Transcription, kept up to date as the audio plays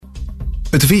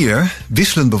Het weer,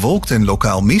 wisselend bewolkt en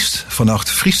lokaal mist. Vannacht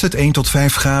vriest het 1 tot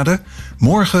 5 graden.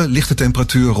 Morgen ligt de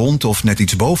temperatuur rond of net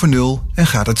iets boven nul en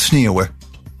gaat het sneeuwen.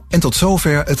 En tot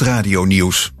zover het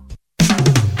radionieuws.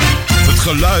 Het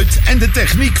geluid en de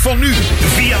techniek van nu.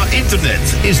 Via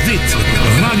internet is dit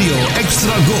Radio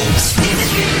Extra Gold.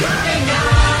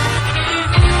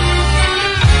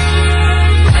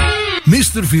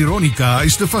 Mr. Veronica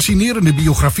is de fascinerende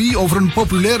biografie over een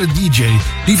populaire DJ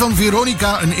die van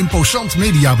Veronica een imposant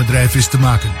mediabedrijf is te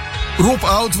maken. Rob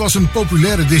Oud was een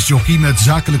populaire discjockey met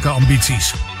zakelijke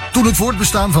ambities. Toen het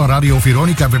voortbestaan van Radio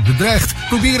Veronica werd bedreigd,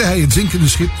 probeerde hij het zinkende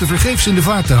schip tevergeefs in de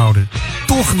vaart te houden.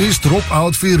 Toch wist Rob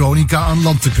Oud Veronica aan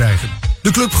land te krijgen.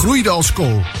 De club groeide als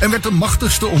kool en werd de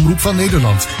machtigste omroep van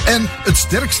Nederland en het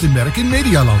sterkste merk in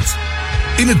Medialand.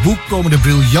 In het boek komen de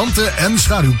briljante en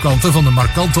schaduwkanten van de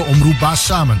markante omroepbaas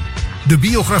samen. De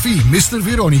biografie Mr.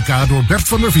 Veronica door Bert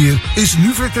van der Veer is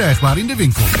nu verkrijgbaar in de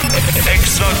winkel.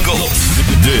 Extra Gold,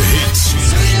 de hits.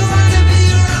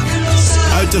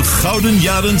 Uit de gouden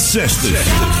jaren 60.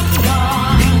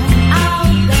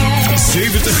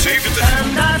 70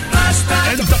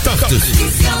 en 80.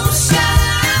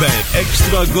 Bij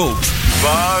Extra Gold.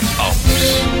 Waar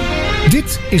anders?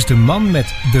 Dit is de man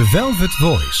met The Velvet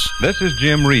Voice. This is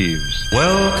Jim Reeves.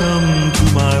 Welcome to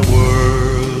my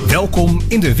world. Welkom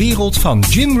in de wereld van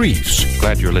Jim Reeves.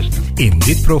 Glad you're listening. In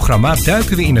dit programma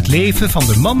duiken we in het leven van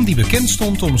de man die bekend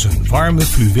stond om zijn warme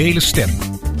fluwelen stem.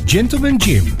 Gentleman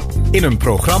Jim. In een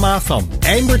programma van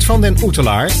Eimert van den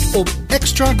Oetelaar op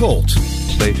Extra Gold.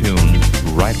 Stay tuned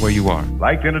right where you are. I'd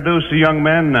like to introduce a young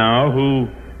man now who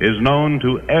is known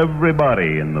to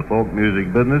everybody in the folk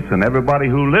music business and everybody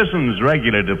who listens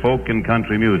regularly to folk and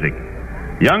country music.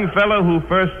 Young fellow who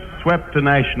first swept to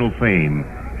national fame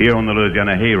here on the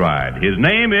Louisiana Hayride. His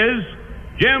name is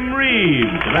Jim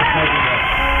Reeves. Let's make it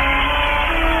up.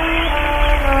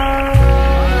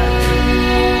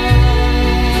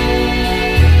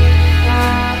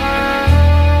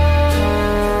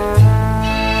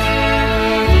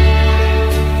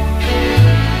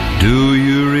 Do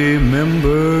you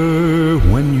remember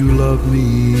when you loved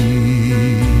me?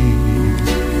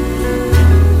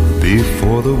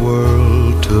 Before the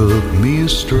world took me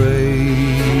astray.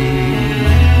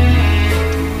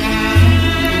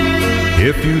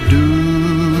 If you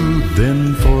do,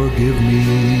 then forgive me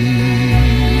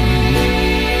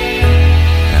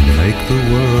and make the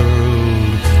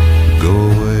world go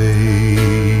away.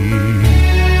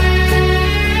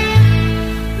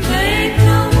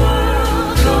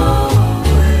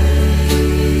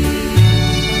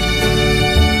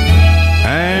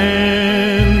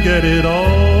 Get it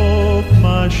off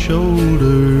my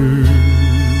shoulders.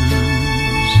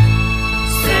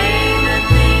 Say the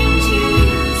things you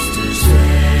used to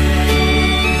say.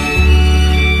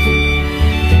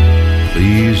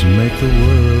 Please make the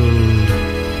world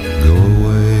go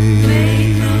away.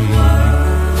 Make the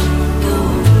world go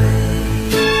away.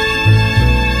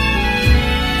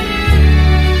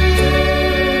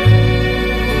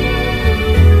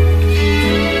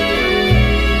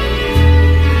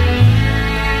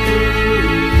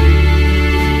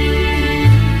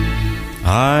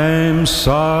 I'm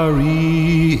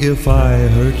sorry if I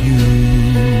hurt you.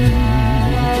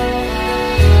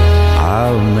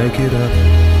 I'll make it up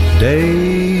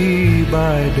day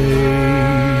by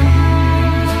day.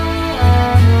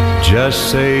 Just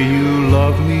say you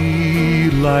love me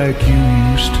like you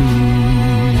used to,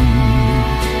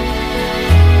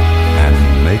 and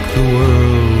make the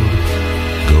world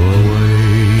go away.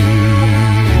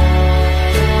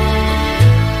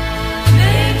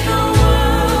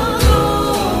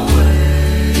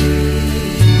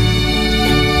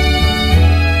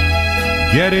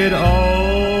 Get it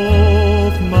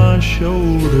off my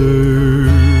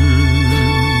shoulders.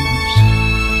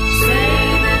 Say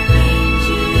the things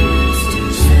you used to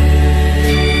say.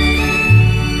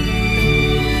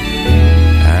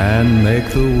 And make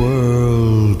the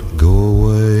world go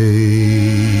away.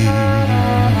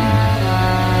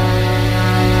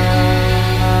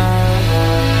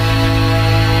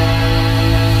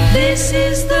 This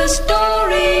is the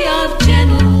story of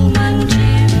Gentleman Jim.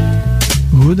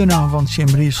 Goedenavond Jim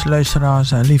Reeves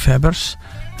luisteraars en liefhebbers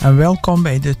en welkom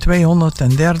bij de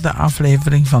 203e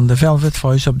aflevering van The Velvet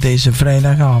Voice op deze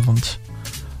vrijdagavond.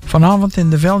 Vanavond in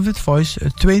The Velvet Voice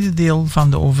het tweede deel van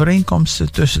de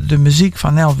overeenkomsten tussen de muziek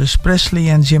van Elvis Presley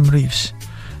en Jim Reeves.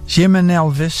 Jim en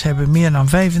Elvis hebben meer dan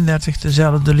 35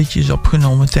 dezelfde liedjes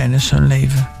opgenomen tijdens hun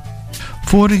leven.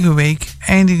 Vorige week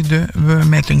eindigden we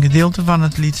met een gedeelte van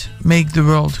het lied Make the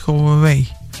World Go Away.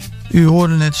 U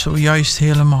hoorde het zojuist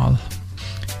helemaal.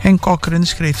 Henk Cochran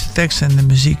schreef de tekst en de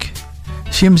muziek.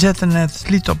 Jim zette het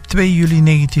lied op 2 juli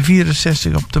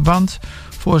 1964 op de band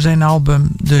voor zijn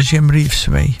album The Jim Reeves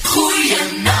Way.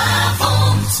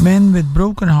 Goedenavond. Man with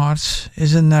Broken Hearts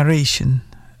is een narration,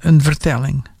 een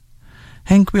vertelling.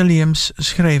 Hank Williams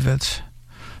schreef het.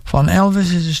 Van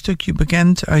Elvis is een stukje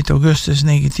bekend uit augustus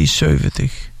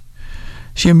 1970.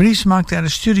 Jim Reeves maakte er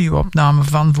een studioopname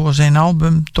van voor zijn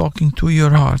album Talking to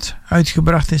Your Heart,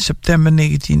 uitgebracht in september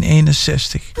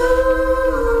 1961.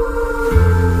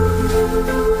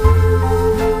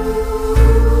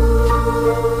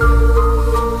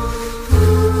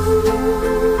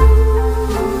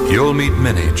 You'll meet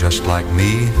many just like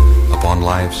me upon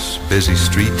life's busy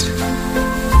street,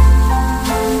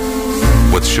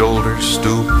 with shoulders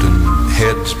stooped and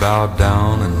heads bowed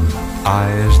down and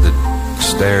eyes that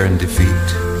stare in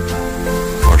defeat,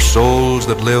 or souls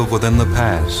that live within the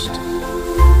past,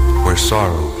 where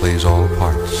sorrow plays all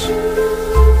parts,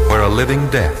 where a living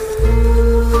death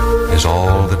is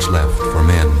all that's left for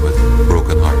men with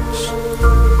broken hearts.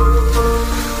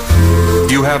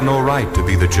 You have no right to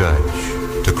be the judge,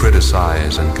 to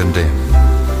criticize and condemn.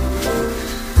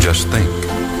 Just think,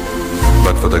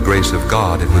 but for the grace of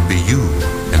God, it would be you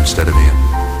instead of him.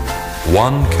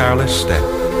 One careless step,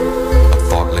 a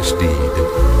thoughtless deed,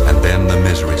 and then the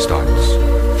misery starts.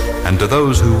 And to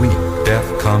those who weep,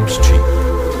 death comes cheap,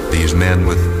 these men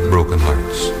with broken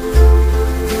hearts.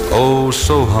 Oh,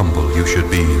 so humble you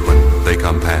should be when they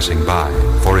come passing by,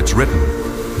 for it's written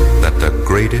that the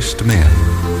greatest men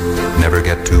never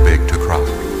get too big to cry.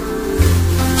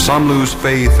 Some lose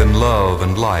faith in love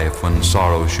and life when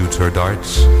sorrow shoots her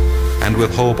darts, and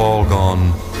with hope all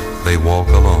gone, they walk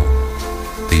alone,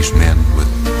 these men with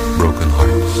broken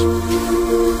hearts.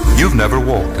 You've never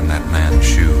walked in that man's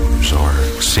shoes, or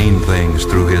seen things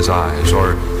through his eyes,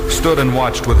 or stood and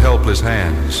watched with helpless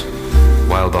hands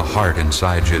while the heart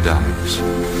inside you dies.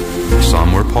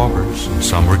 Some were paupers and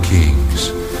some were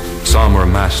kings, some were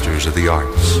masters of the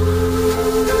arts,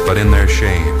 but in their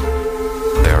shame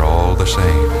they're all the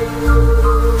same,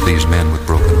 these men with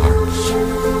broken hearts.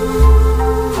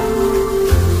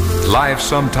 Life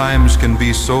sometimes can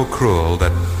be so cruel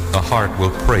that a heart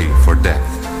will pray for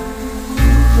death.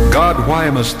 God, why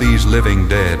must these living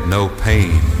dead know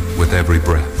pain with every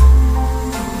breath?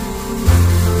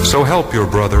 So help your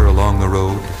brother along the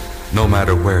road, no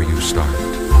matter where you start.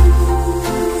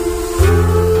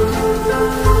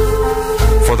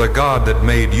 For the God that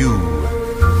made you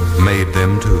made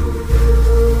them too,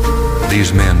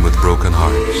 these men with broken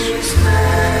hearts.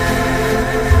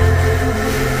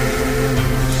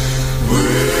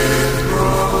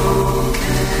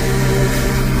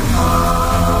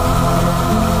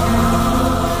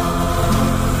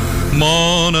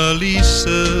 Mona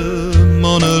Lisa,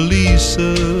 Mona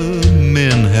Lisa,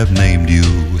 men have named you.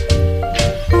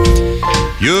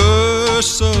 You're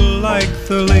so like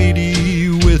the lady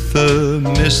with a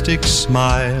mystic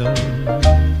smile.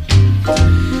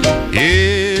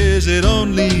 Is it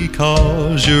only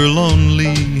 'cause you're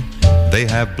lonely they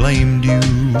have blamed you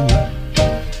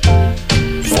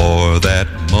for that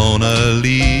Mona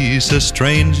Lisa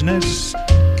strangeness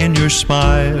in your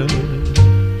smile?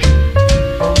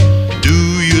 Do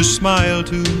you smile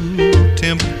to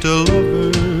tempt a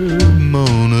lover,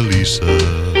 Mona Lisa?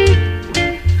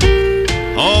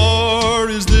 Or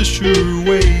is this your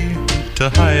way to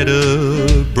hide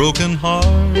a broken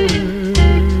heart?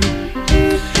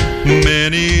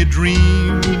 Many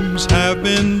dreams have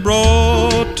been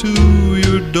brought to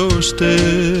your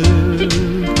doorstep.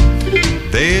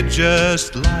 They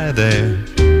just lie there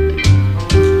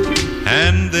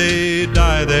and they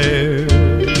die there.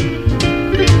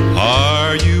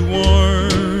 Are you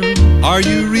warm? Are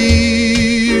you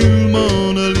real,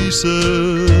 Mona Lisa?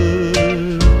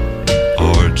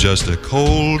 Or just a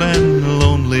cold and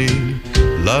lonely,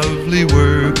 lovely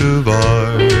work of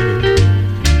art?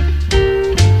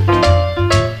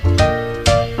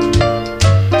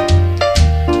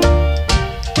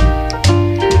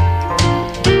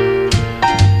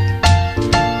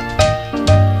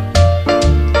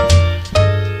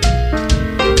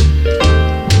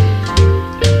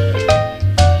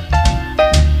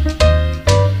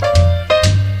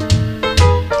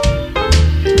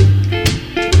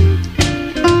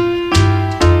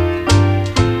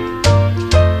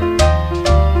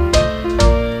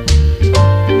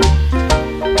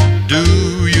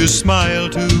 Smile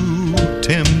to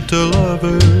tempt a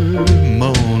lover,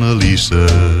 Mona Lisa?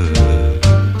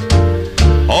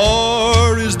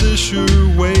 Or is this your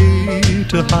way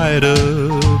to hide a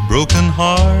broken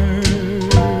heart?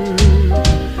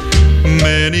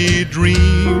 Many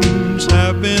dreams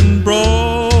have been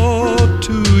brought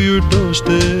to your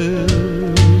doorstep.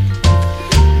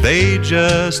 they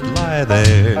just lie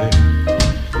there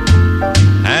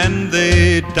and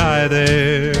they die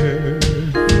there.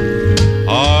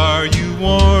 Are you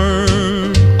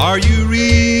warm? Are you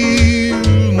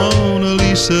real, Mona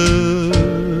Lisa?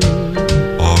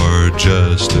 Or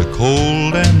just a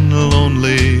cold and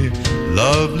lonely,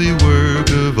 lovely work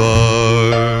of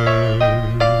art?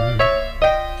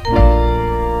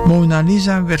 Mona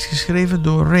Lisa werd geschreven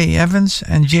door Ray Evans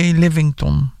en Jay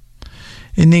Livington.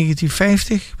 In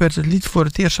 1950 werd het lied voor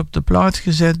het eerst op de plaat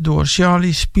gezet door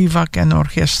Charlie Spivak en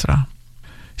Orchestra.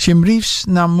 Jim Reeves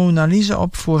nam Mona Lisa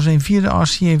op voor zijn vierde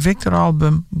RCA Victor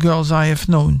album Girls I Have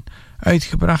Known,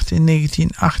 uitgebracht in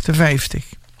 1958.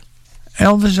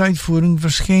 Elvis' uitvoering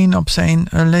verscheen op zijn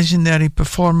A Legendary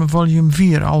Performer Volume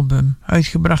 4 album,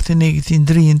 uitgebracht in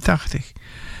 1983.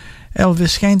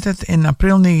 Elvis schijnt het in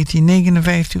april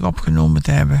 1959 opgenomen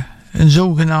te hebben. Een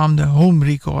zogenaamde home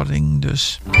recording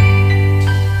dus.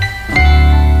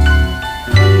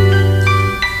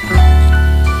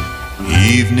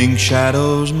 Evening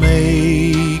shadows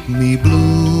make me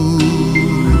blue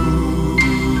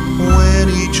when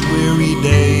each weary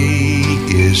day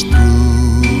is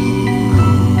through.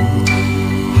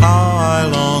 How I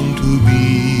long to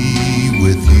be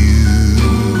with you,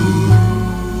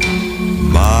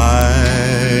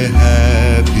 my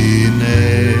happiness.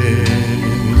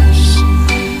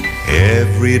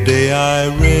 Every day I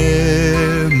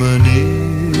reminisce,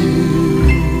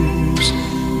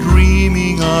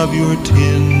 dreaming of your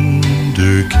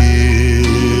tender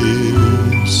kiss,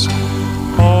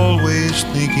 always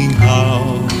thinking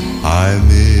how I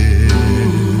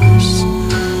miss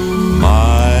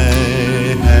my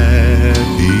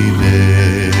happiness.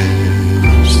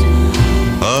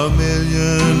 A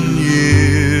million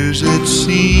years it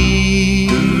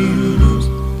seems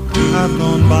have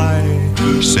gone by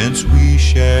since we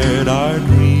shared our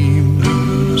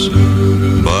dreams,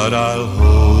 but I'll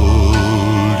hold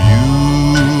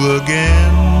you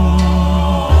again.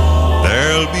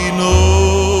 There'll be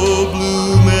no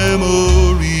blue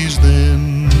memories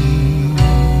then,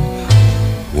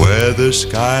 whether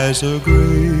skies are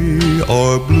gray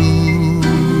or blue.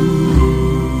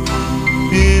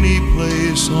 Any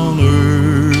place on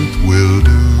earth will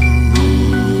do,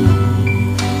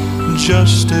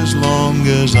 just as long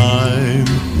as I'm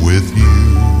with you.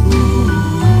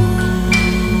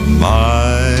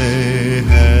 My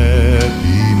happiness.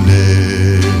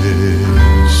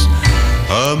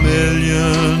 A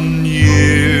million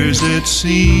years it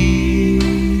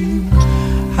seems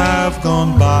have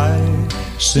gone by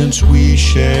since we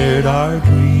shared our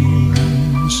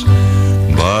dreams,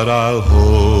 but I'll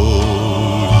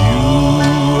hold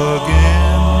you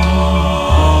again.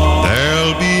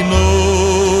 There'll be no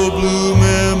blue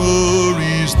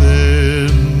memories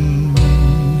then,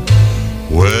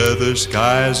 whether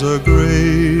skies are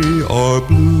gray or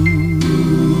blue.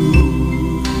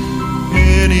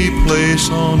 Any place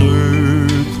on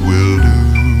earth will do,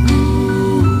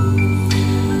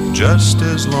 just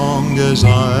as long as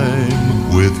I'm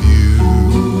with you.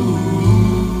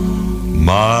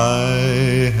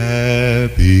 My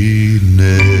happiness.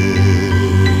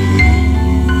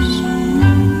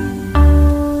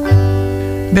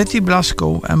 Betty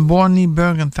Blasco en Bonnie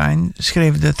Burgentine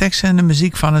schreven de tekst en de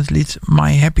muziek van het lied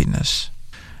My Happiness.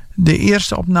 De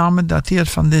eerste opname dateert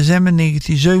van december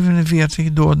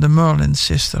 1947 door de Merlin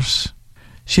Sisters.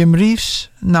 Jim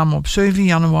Reeves nam op 7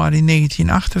 januari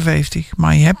 1958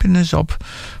 My Happiness op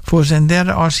voor zijn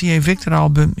derde RCA Victor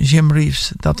album Jim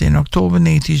Reeves, dat in oktober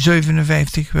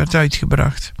 1957 werd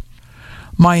uitgebracht.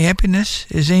 My Happiness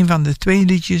is een van de 2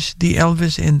 liedjes die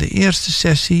Elvis in de eerste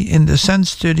sessie in de Sun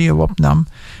Studio opnam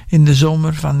in de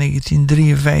zomer van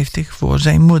 1953 voor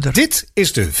zijn moeder. Dit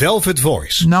is de Velvet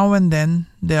Voice. Now and Then,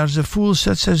 There's a Fool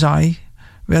Such as I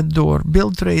werd door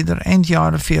Bill Trader eind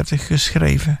jaren 40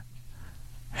 geschreven.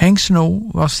 Hank Snow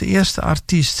was de eerste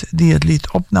artiest die het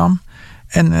lied opnam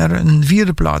en er een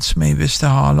 4e plaats mee wist te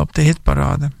halen op de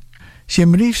hitparade.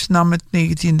 Jim Reeves nam het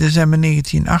 19 december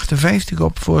 1958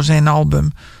 op voor zijn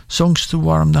album Songs to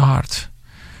Warm the Heart.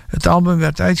 Het album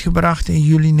werd uitgebracht in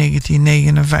juli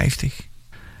 1959.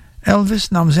 Elvis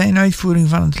nam zijn uitvoering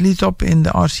van het lied op in de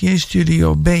RCA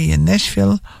Studio B in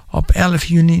Nashville op 11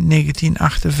 juni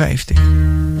 1958.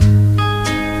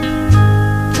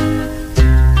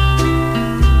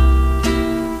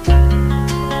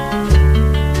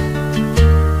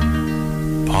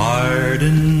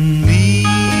 Pardon me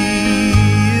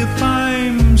if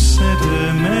I'm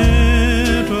sentimental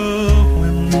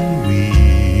when we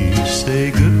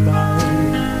say goodbye.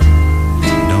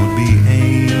 Don't be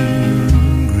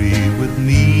angry with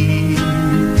me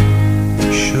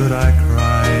should I cry.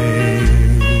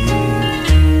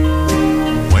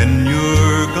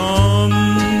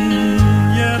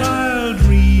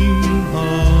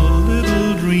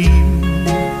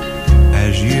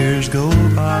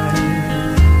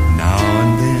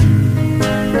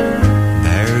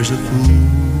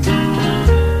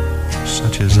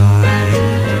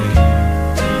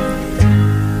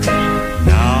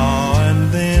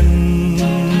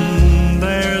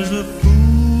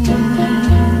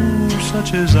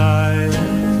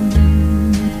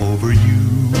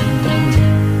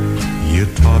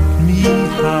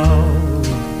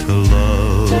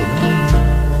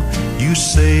 You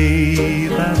say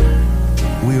that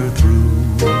we're through.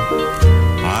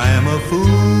 I am a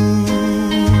fool,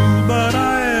 but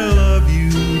I love you,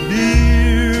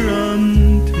 dear,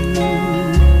 until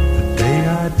the day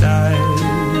I die.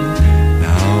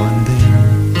 Now and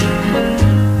then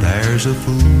there's a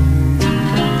fool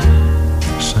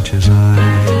such as I.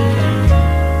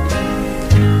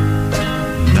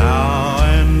 Now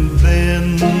and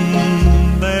then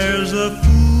there's a fool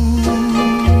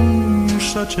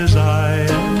such as I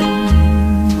am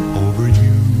over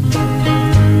you.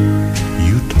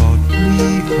 You taught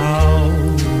me how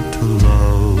to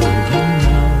love, and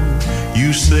now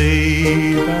you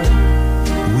say that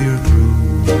we're through.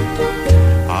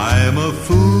 I'm a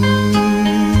fool,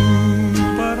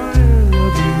 but I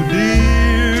love you,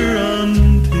 dear,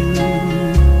 until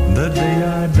the day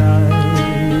I die.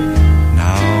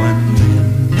 Now and then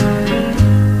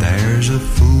there's a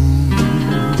fool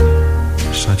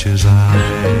such as I.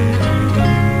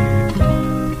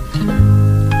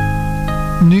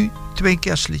 Nu 2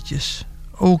 kerstliedjes.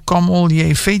 O Come All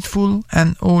Ye Faithful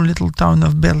en O Little Town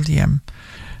of Bethlehem.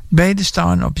 Beide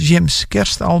staan op Jim's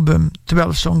kerstalbum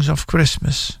 12 Songs of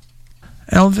Christmas.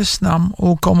 Elvis nam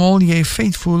O Come All Ye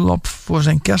Faithful op voor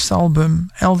zijn kerstalbum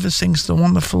Elvis Sings the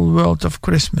Wonderful World of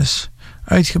Christmas,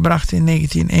 uitgebracht in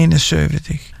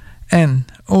 1971. En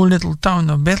O Little Town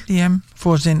of Bethlehem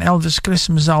voor zijn Elvis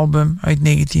Christmas album uit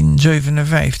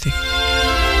 1957.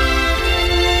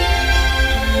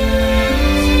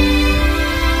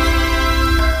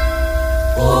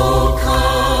 Oh,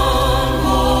 come,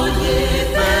 all ye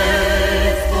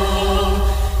faithful,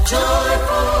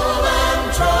 joyful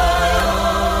and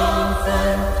triumphant.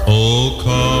 O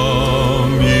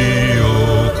come ye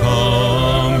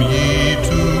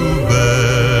to Bethlehem.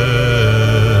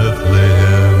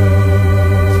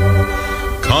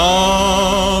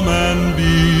 Come and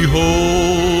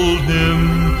behold him,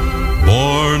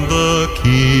 born the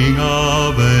King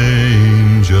of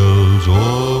angels.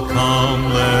 O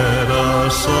come, let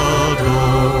us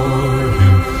adore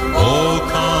him. Oh,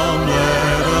 come,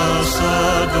 let us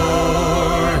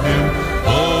adore him.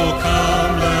 Oh,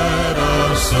 come, let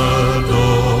us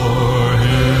adore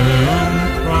him.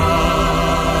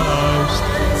 Christ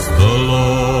the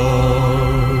Lord.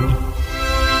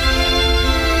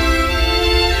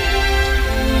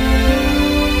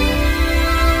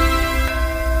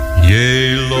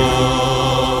 Yea,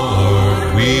 Lord,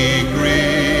 we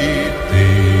greet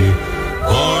thee,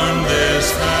 born this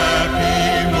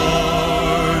happy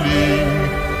morning.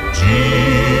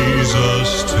 Jesus,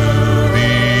 to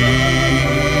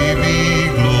thee be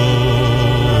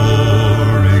glory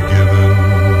given.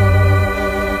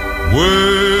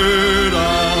 Word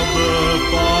of the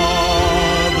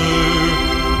Father,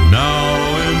 now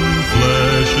in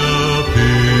flesh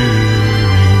appearing.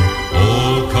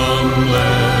 Oh, come,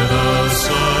 let us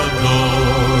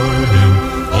adore him.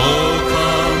 Oh,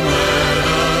 come, let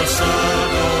us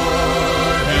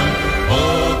adore him.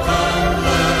 Oh, come,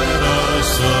 let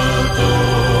us adore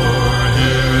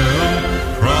him.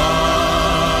 Christ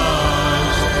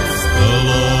the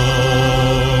Lord.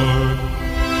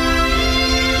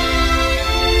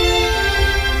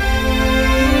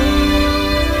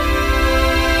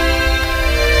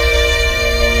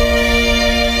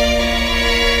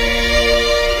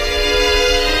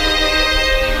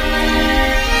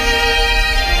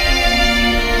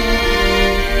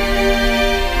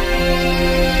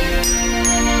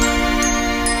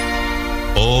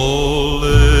 O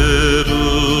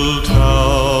little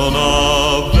town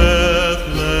of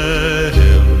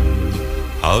Bethlehem,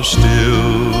 how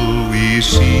still we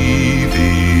see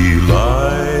thee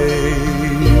lie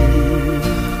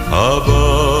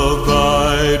above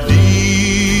thy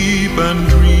deep and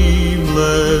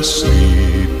dreamless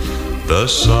sleep. The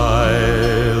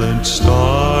silent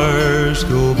stars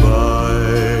go by.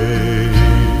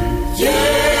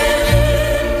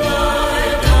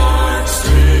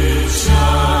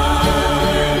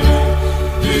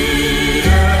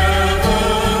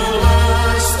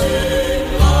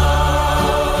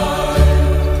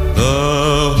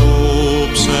 The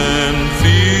hopes and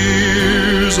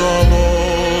fears of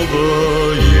all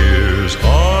the years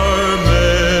are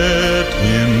met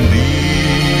in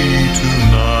thee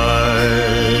tonight.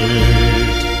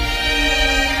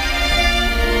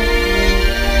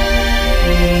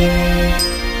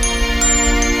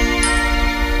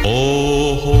 O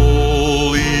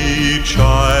holy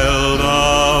child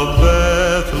of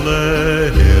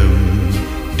Bethlehem,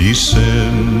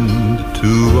 descend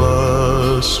to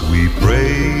us, we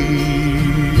pray.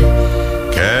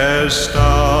 Cast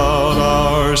out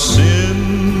our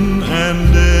sin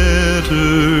and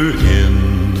enter in.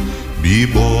 Be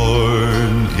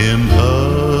born in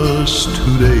us us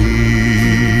today.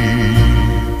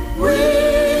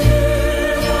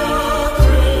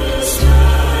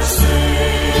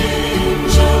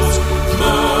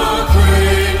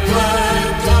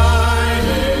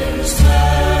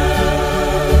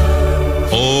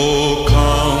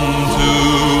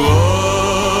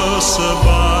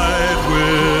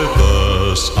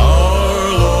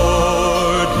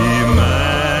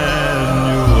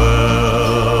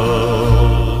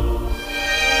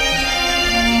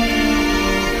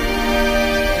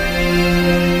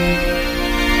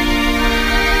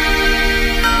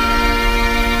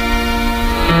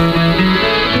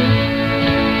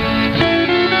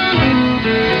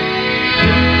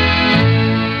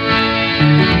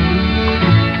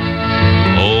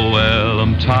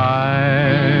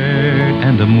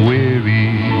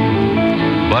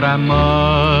 But I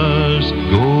must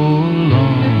go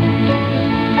along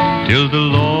till the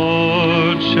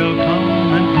Lord shall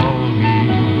come and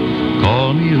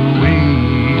call me away.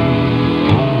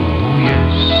 Oh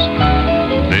yes,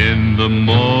 then the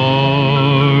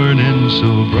morning so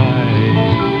bright,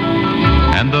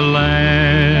 and the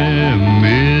Lamb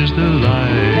is the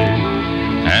light,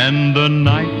 and the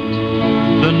night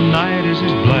is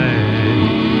as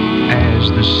black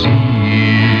as the sea.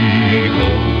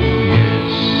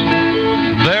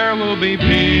 There will be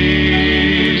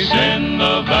peace in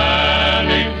the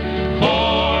valley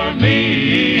for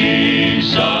me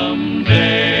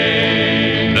someday.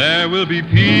 There will be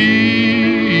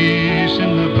peace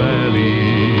in the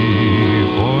valley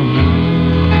for me.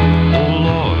 Oh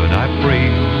Lord, I pray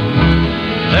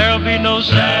there'll be no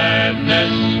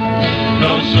sadness,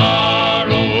 no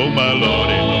sorrow, oh my Lord,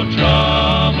 no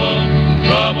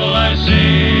trouble I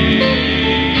see.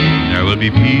 There will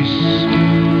be peace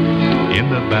in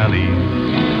the valley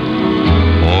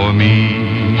for me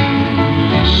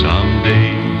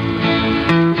someday.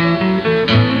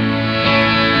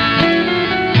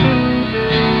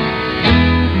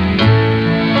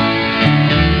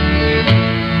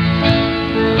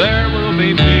 There will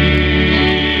be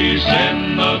peace in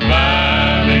the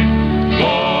valley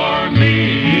for me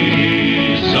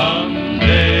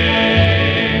someday.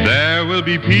 There will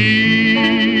be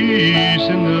peace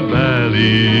in the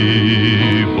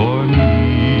valley for me.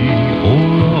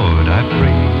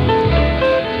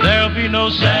 No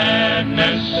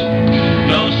sadness,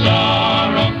 no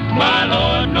sorrow, my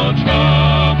Lord, no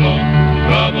trouble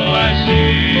I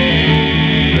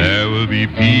see. There will be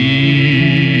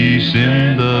peace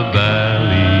in the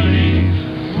valley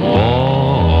for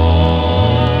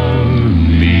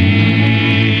me,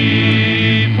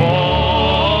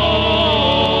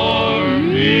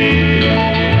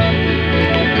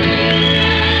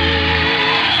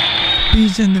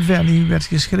 Peace in the Valley werd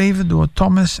geschreven door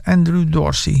Thomas Andrew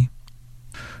Dorsey.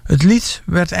 Het lied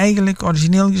werd eigenlijk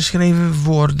origineel geschreven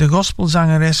voor de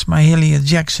gospelzangeres Mahalia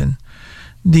Jackson,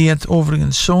 die het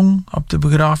overigens zong op de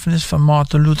begrafenis van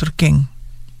Martin Luther King.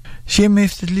 Jim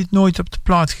heeft het lied nooit op de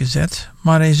plaat gezet,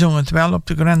 maar hij zong het wel op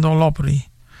de Grand Ole Opry.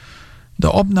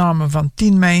 De opname van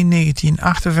 10 mei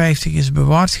 1958 is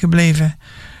bewaard gebleven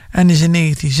en is in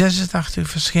 1986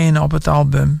 verschenen op het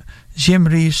album Jim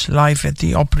Reeves Live at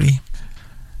the Opry.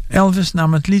 Elvis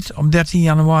nam het lied op 13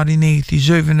 januari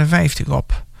 1957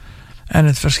 op. En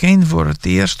het verscheen voor het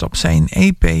eerst op zijn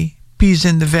EP Peace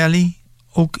in the Valley,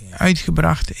 ook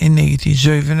uitgebracht in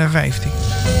 1957.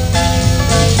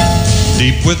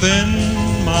 Deep within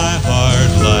my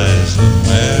heart lies a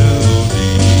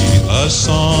melody, a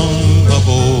song of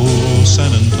old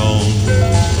San Antone,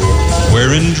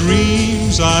 where in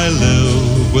dreams I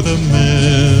live with a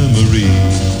memory,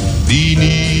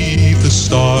 beneath the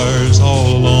stars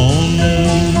all alone.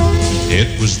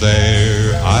 It was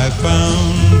there I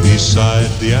found beside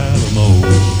the Alamo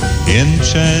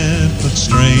enchantment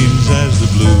strange as the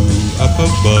blue up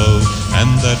above,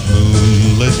 and that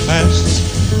moonlit past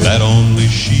that only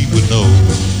she would know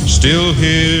still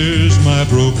hears my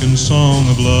broken song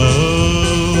of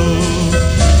love.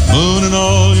 Moon in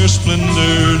all your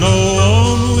splendor, know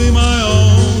only my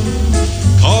own,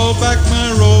 call back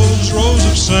my rose, rose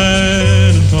of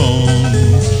San Antone.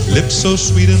 Lips so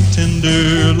sweet and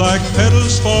tender, like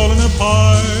petals falling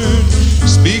apart.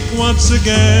 Speak once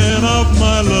again of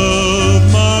my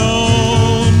love, my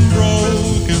own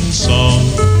broken song.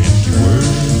 Empty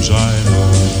words I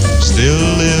know still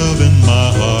live in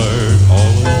my heart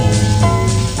all alone.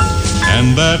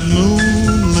 And that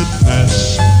moonlit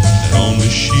past that only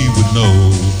she would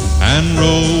know, and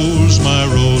rose, my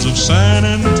rose of San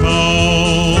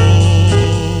Antone.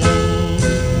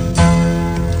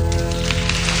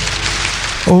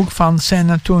 Ook van San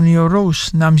Antonio Rose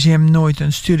nam Jim nooit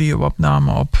een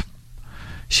studioopname op.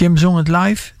 Jim zong het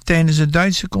live tijdens het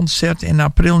Duitse concert in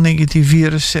april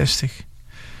 1964.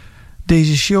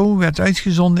 Deze show werd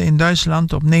uitgezonden in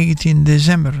Duitsland op 19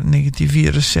 december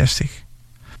 1964.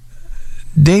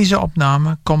 Deze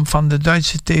opname komt van de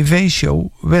Duitse tv-show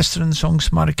Western Songs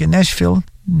Mark in Nashville,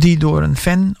 die door een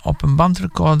fan op een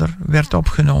bandrecorder werd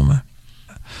opgenomen.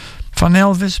 Van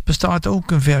Elvis bestaat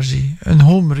ook een versie, een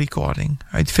home recording,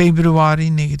 uit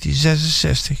februari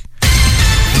 1966.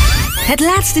 Het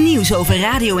laatste nieuws over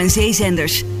radio- en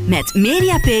zeezenders. Met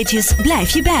Mediapages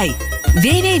blijf je bij.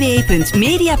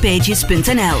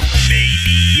 www.mediapages.nl.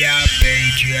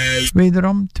 Mediapages.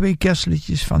 Wederom 2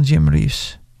 kerstliedjes van Jim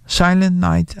Reeves. Silent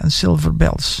Night en Silver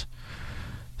Bells.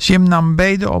 Jim nam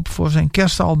beide op voor zijn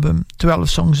kerstalbum 12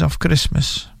 Songs of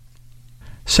Christmas.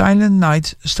 Silent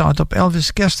Night staat op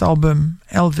Elvis' kerstalbum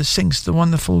Elvis Sings the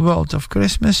Wonderful World of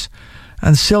Christmas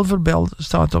en Silver Bell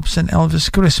staat op zijn Elvis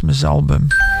Christmas album.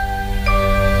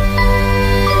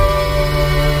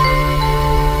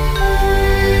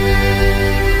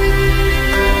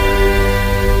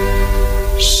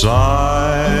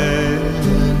 Silent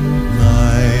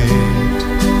night,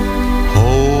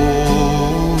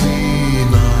 holy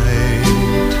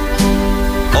night,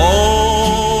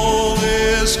 all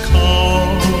is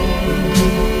calm,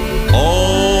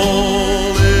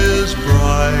 all is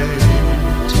bright,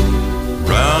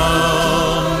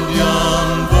 round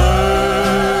young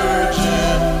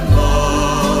virgin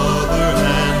mother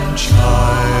and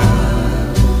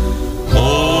child,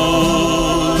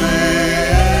 holy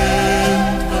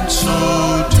infant so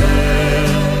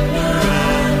tender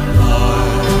and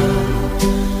mild,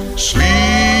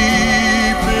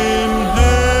 sleep in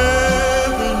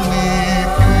heavenly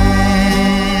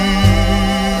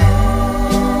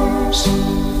peace,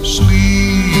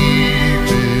 sleep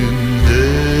in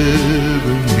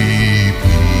heavenly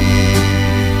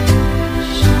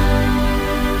peace.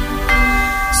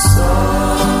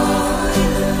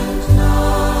 Silent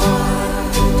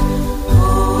night,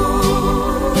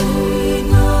 holy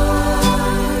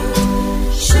night,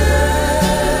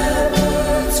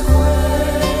 shepherds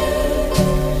quake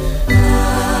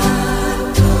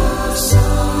at the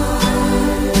sight.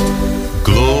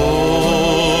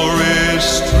 Glory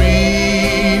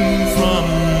stream from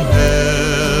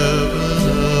heaven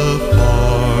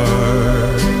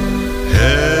apart,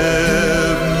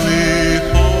 heavenly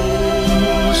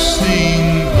hosts sing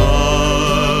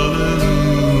hallelujah.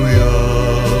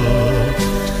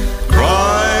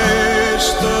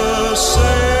 Christ the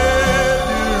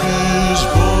Savior is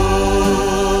born.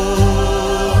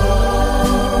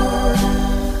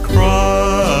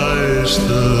 Christ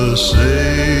the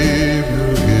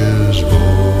Savior is born.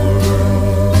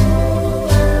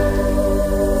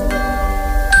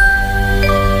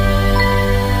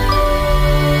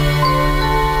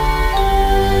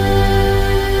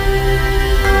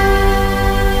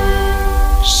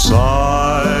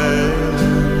 Silent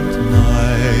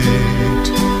night,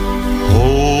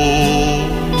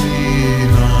 holy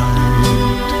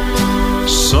night,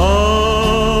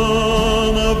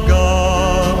 Son of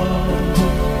God,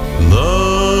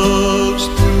 love's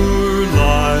pure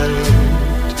light,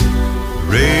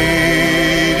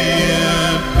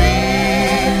 radiant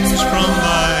beams from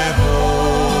thy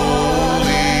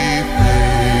holy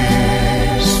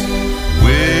face,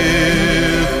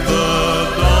 with the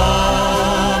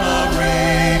dawn of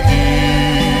redeeming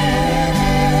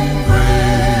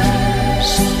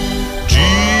grace.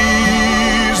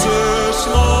 Jesus,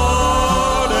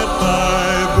 Lord, at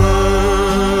thy birth,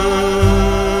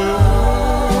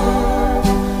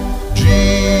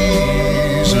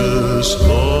 Jesus,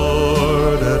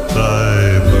 Lord, at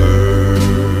thy birth.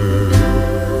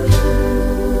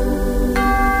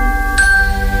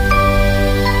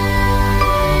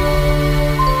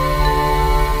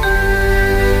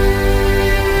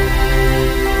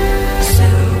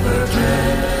 Silver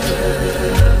bells,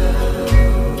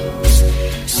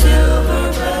 silver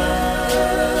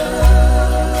bells,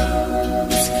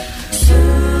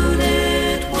 soon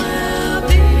it will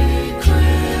be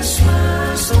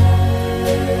Christmas Day.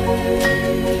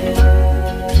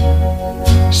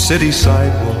 City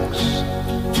sidewalks,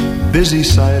 busy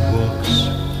sidewalks,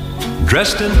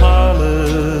 dressed in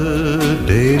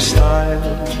holiday style.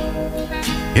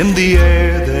 In the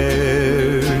air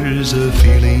there's a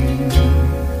feeling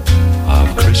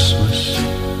of Christmas.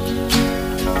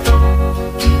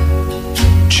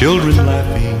 Children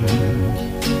laughing,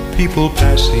 people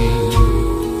passing,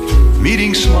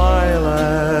 meeting smile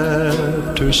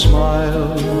after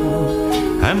smile,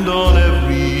 and on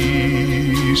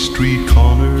every street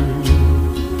corner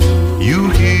you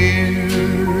hear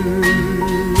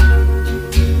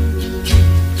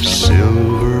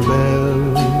silver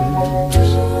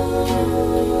bells.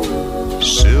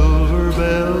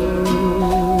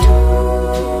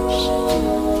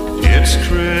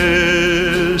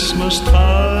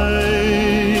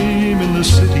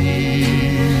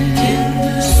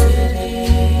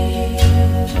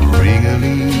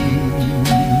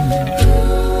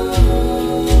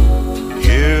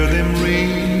 Hear them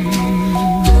ring.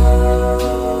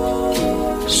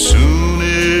 Soon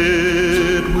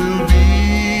it will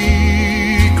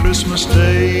be Christmas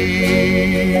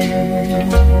Day.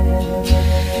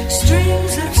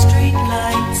 Strings of street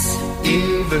lights,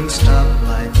 Even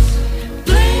stoplights,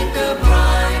 blink a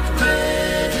bright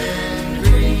red and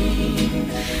green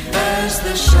as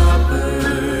the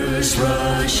shoppers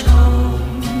rush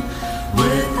home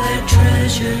with their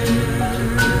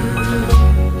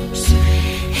treasures.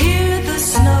 Hear the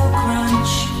snow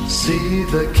crunch, see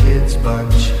the kids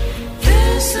bunch.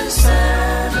 this is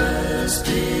Santa's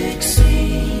big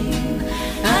scene,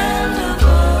 and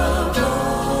above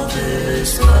all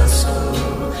this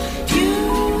bustle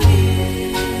you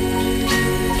hear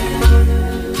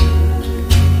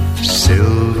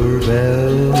Silver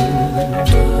bells,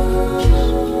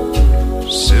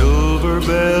 Silver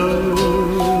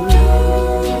bells,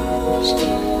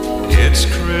 it's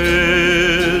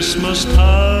Christmas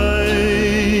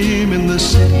time in the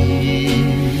city.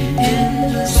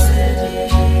 in the city.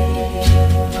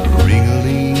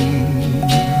 Ring-a-ling,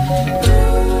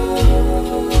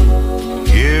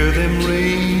 hear them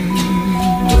ring.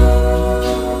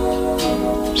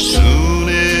 Soon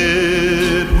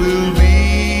it will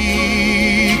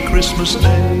be Christmas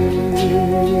Day.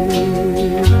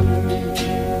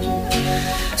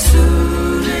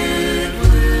 Soon it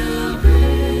will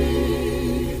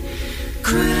be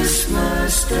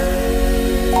Christmas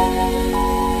Day.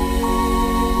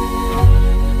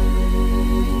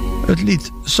 Het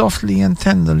lied Softly and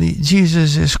Tenderly,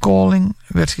 Jesus is Calling,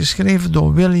 werd geschreven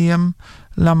door William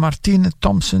Lamartine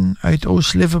Thompson uit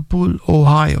Oost-Liverpool,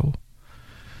 Ohio.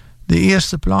 De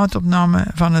eerste plaatopname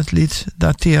van het lied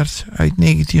dateert uit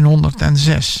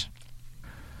 1906.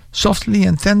 Softly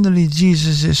and Tenderly,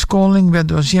 Jesus is Calling werd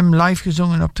door Jim live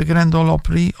gezongen op de Grand Ole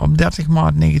Opry op 30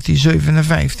 maart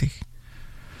 1957.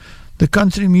 De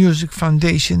Country Music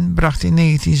Foundation bracht in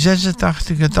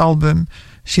 1986 het album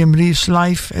Jim Reeves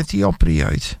Live at the Opry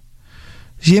uit.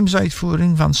 Jim's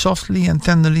uitvoering van Softly and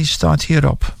Tenderly staat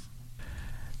hierop.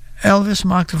 Elvis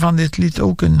maakte van dit lied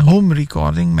ook een home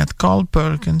recording met Carl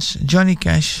Perkins, Johnny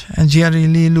Cash en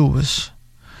Jerry Lee Lewis.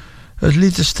 Het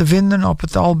lied is te vinden op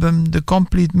het album The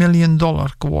Complete $1 Million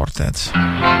Quartet.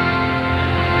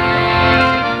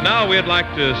 Now we'd like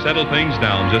to settle things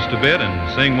down just a bit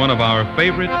and sing one of our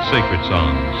favorite sacred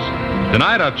songs.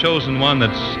 Tonight I've chosen one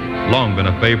that's long been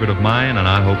a favorite of mine, and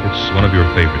I hope it's one of your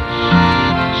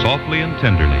favorites. Softly and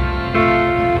Tenderly.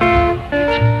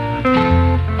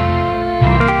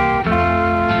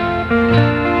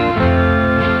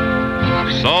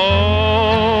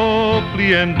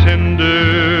 Softly and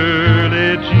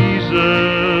tenderly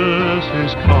Jesus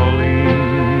is calling,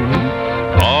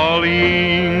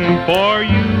 calling for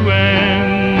you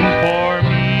and for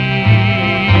me.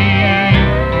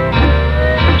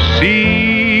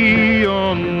 See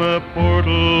on the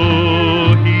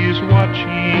portal he's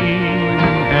watching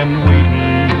and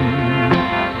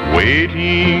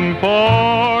waiting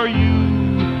for you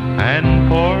and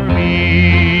for me.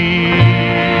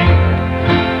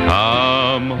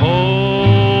 Come home,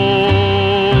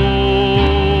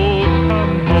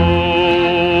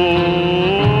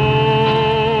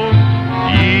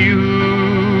 ye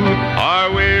who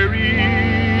are weary,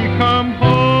 come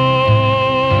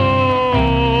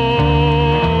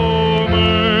home.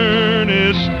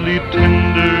 Earnestly,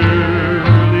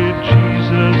 tenderly,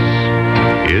 Jesus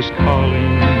is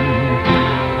calling,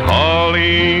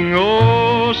 calling,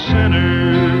 oh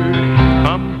sinner,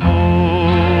 come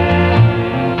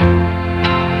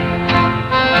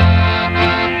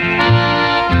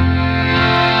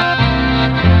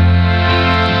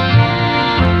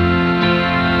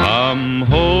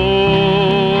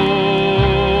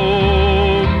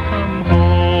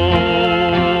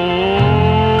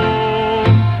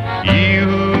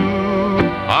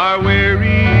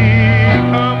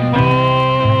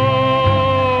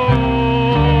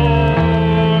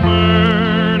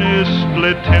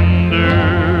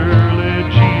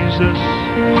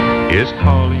is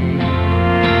calling,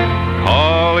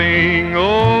 calling,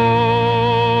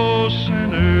 oh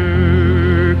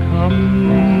sinner,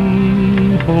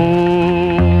 come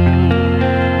home.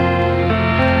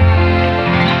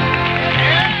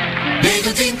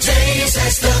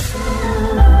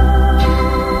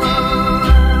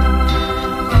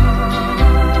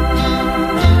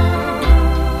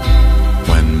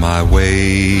 1962. When my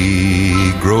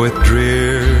way groweth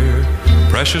drear,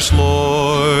 precious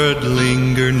Lord,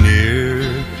 linger near.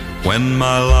 When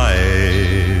my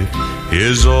life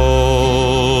is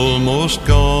almost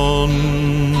gone,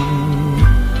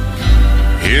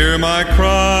 hear my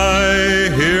cry,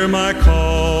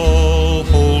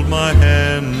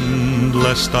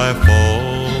 lest I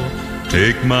fall.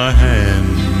 Take my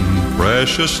hand,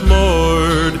 precious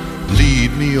Lord,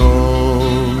 lead me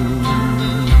on.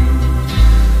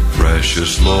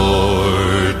 Precious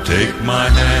Lord, take my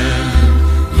hand,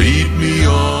 lead me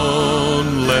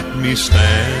on, let me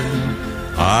stand.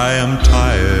 I am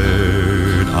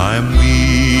tired, I am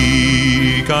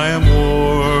weak, I am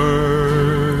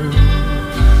worn.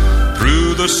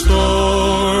 Through the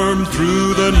storm,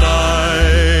 through the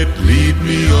night, lead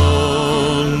me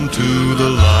on to the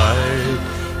light.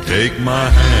 Take my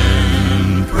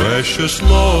hand, precious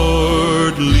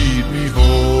Lord, lead me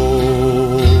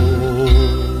home.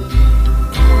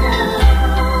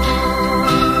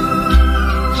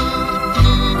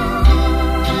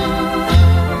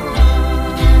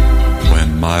 When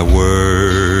my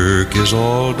work is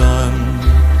all done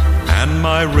and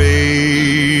my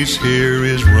race here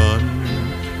is run,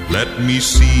 let me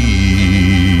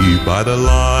see by the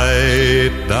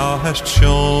light thou hast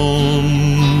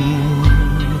shone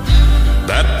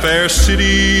that fair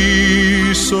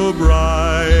city so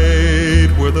bright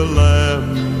where the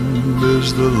Lamb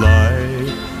is the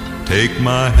light. Take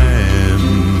my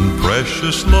hand,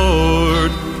 precious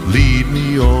Lord, lead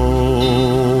me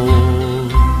on.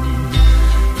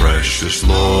 Precious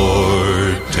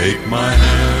Lord, take my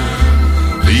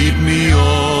hand, lead me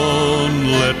on,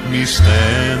 let me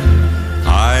stand.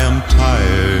 I am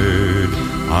tired,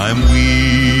 I'm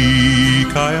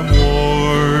weak, I am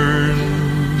worn.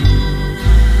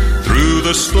 Through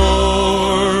the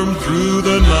storm, through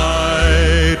the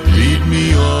night, lead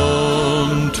me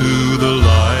on to the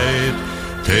light.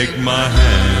 Take my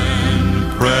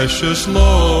hand, precious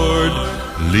Lord,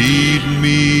 lead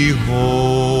me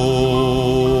home.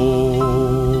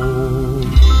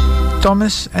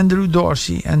 Thomas Andrew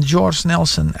Dorsey en George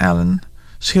Nelson Allen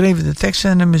schreven de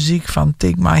teksten en de muziek van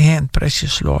Take My Hand,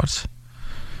 Precious Lord.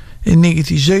 In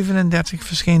 1937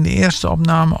 verscheen de eerste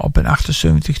opname op een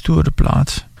 78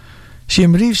 toerenplaat.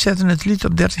 Jim Reeves zette het lied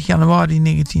op 30 januari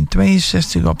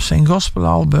 1962 op zijn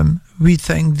gospelalbum We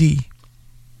Thank Thee.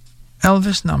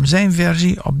 Elvis nam zijn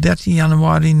versie op 13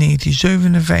 januari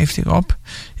 1957 op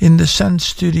in de Sun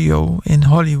Studio in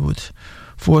Hollywood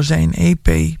voor zijn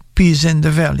EP Peace in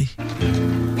the Valley.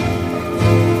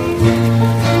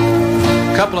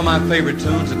 A couple of my favorite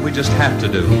tunes that we just have to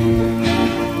do.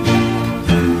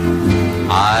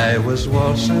 I was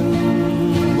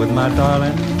waltzing with my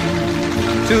darling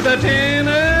to the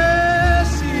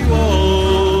Tennessee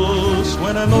waltz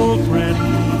when an old friend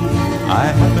I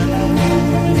happened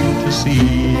to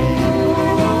see.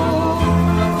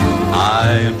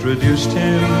 I introduced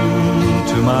him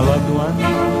to my loved one,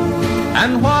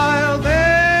 and while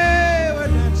they were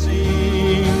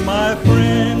dancing, my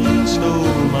friend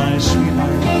stole my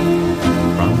sweetheart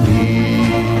from me.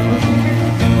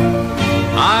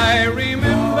 I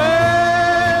remember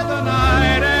the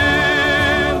night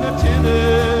and the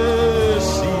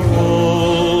Tennessee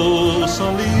waltz.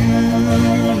 Only you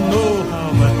know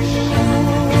how much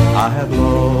I have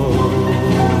lost,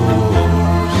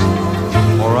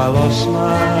 for I lost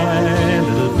my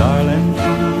little darling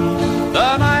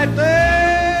the night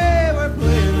they were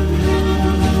playing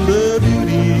the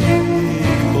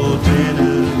beautiful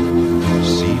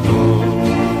Tennessee waltz.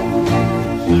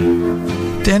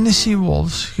 Tennessee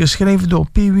Waltz, geschreven door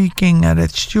Pee Wee King en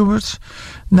Red Stewart,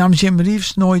 nam Jim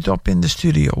Reeves nooit op in de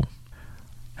studio.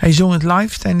 Hij zong het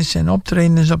live tijdens zijn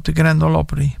optredens op de Grand Ole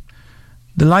Opry.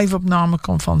 De live-opname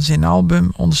komt van zijn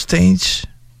album On Stage,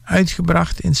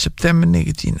 uitgebracht in september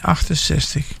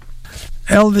 1968.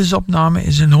 Elvis' opname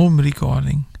is een home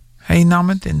recording. Hij nam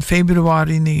het in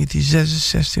februari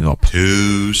 1966 op.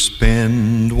 To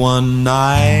spend one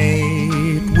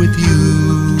night with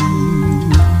you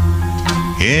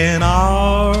in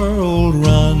our old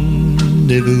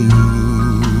rendezvous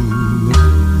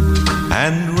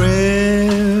and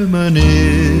reminisce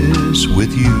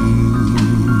with you.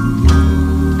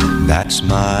 That's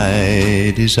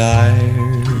my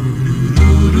desire.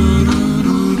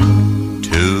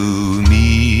 To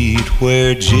meet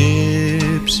where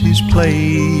gypsies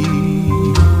play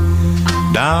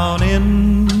down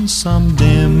in some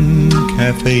dim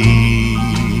cafe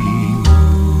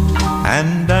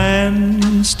and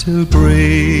dance till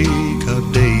break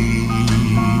of day.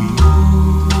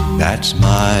 That's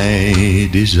my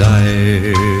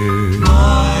desire.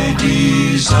 My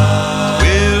desire.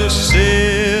 We'll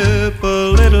sip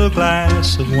a little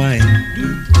glass of wine.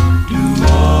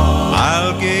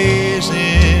 I'll gaze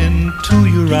into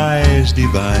your eyes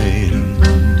divine.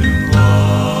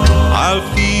 I'll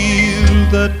feel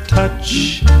the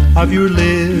touch of your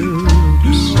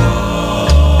lips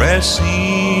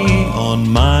pressing on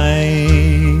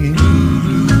mine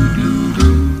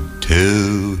till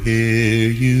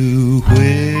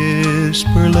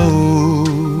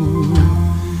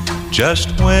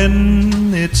just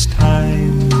when it's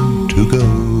time to go.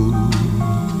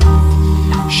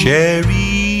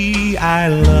 Sherry, I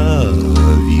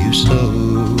love you so.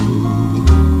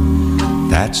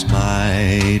 That's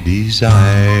my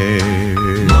desire.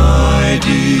 My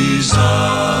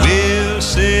desire. We'll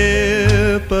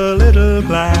sip a little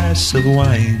glass of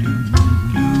wine.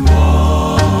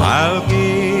 I'll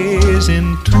gaze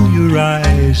into your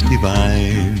eyes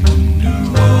divine.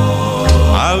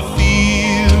 I'll feel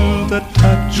the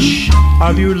touch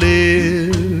of your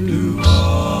lips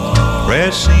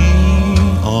pressing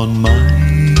on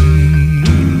mine.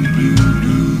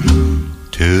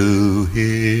 To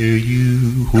hear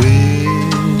you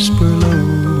whisper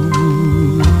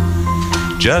low,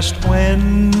 just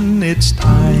when it's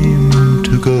time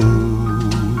to go.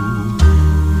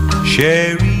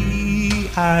 Sherry,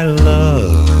 I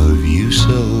love you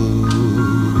so.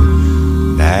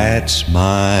 That's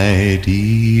my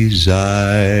desire.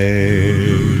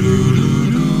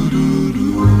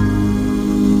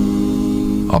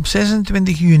 Op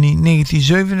 26 juni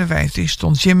 1957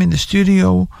 stond Jim in de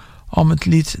studio om het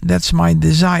lied That's My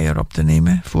Desire op te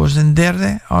nemen voor zijn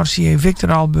derde RCA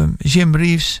Victor album Jim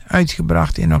Reeves,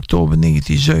 uitgebracht in oktober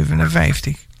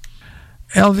 1957.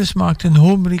 Elvis maakte een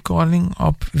home recording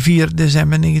op 4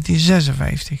 december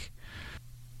 1956.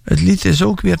 Het lied is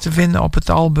ook weer te vinden op het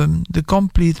album The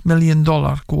Complete $1 Million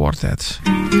Quartet.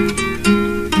 Good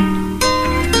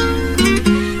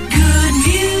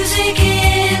music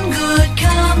in good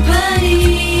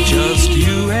company. Just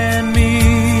you and me.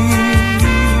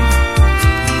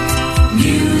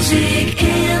 Music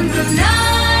in the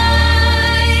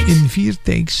night. In 4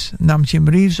 takes nam Jim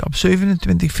Reeves op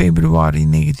 27 februari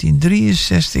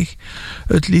 1963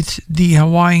 het lied The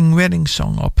Hawaiian Wedding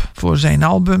Song op voor zijn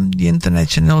album The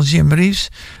International Jim Reeves,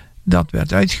 dat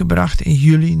werd uitgebracht in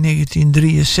juli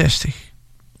 1963.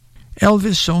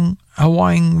 Elvis zong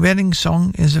Hawaiian Wedding Song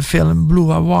in zijn film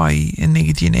Blue Hawaii in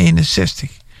 1961.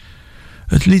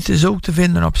 Het lied is ook te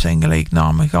vinden op zijn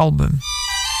gelijknamig album.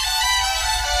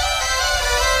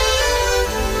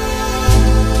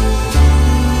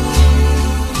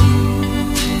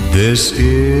 This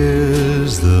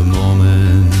is the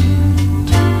moment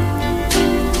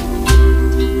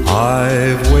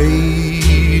I've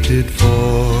waited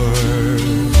for.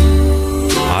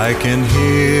 I can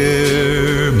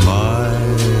hear my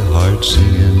heart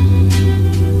singing.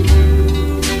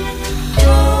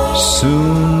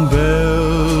 Soon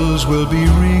bells will be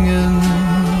ringing.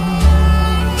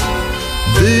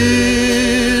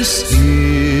 This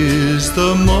is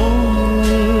the moment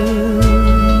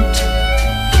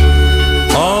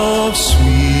of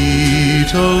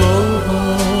sweet aloha.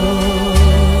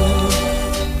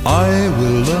 I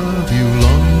will love you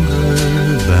longer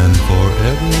than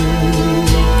forever.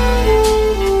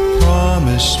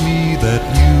 Promise me that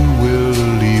you will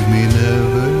leave me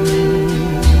never.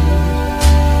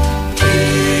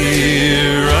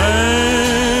 Here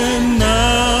and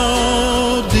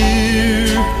now,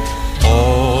 dear,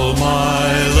 all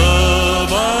my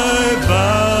love I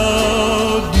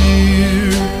vow,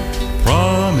 dear.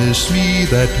 Promise me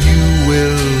that you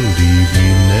will leave me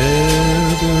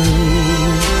never.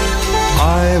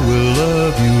 I will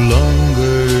love you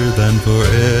longer than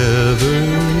forever.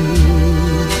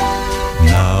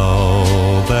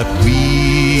 Now that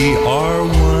we are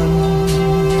one,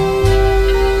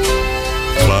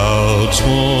 clouds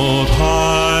won't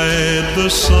hide the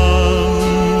sun.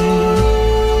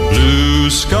 Blue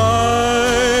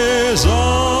skies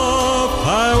of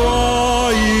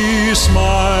Hawaii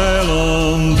smile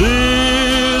on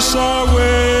this our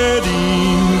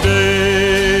wedding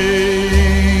day.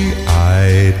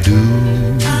 I do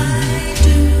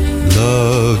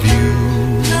love you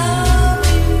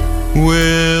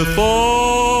with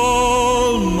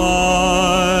all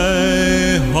my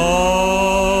heart.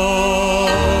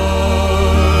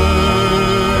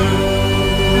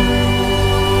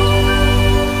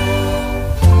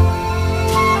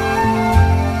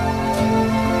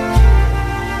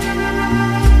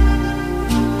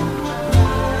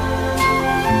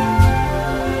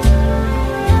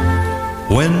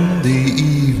 When the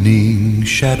evening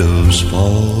shadows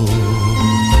fall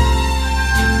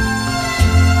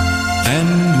and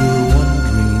you're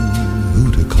wondering who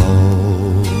to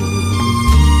call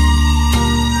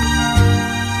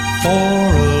for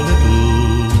a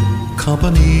little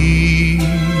company,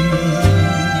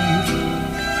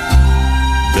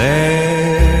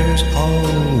 there's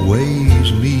always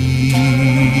me.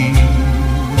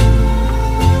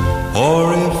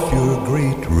 Or if your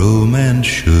great romance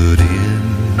should end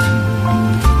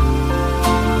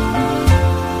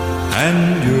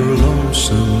and you're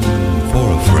lonesome for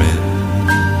a friend,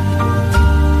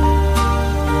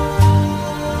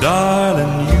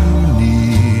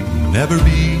 never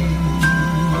be.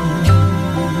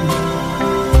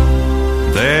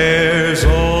 There's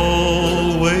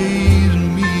always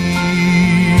me.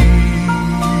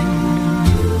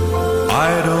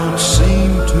 I don't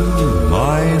seem to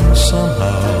mind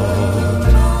somehow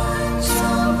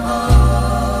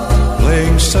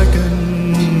playing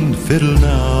second fiddle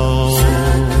now.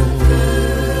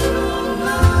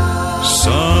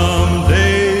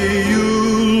 Someday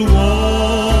you'll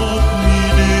want me,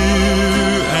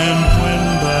 dear, and when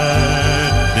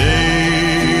that day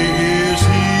is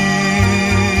here,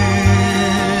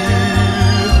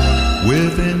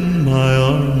 within my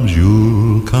arms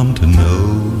you'll come to know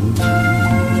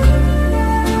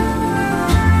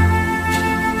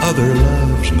other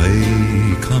loves may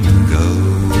come and go,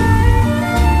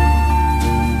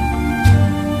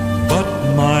 but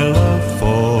my love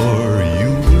for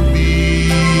you will be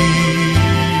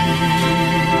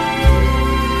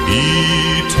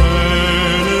eternally.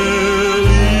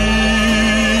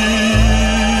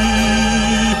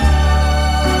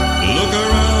 Look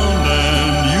around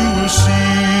and you will see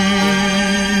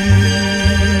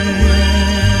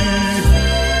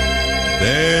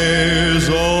there's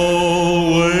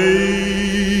always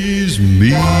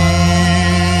me.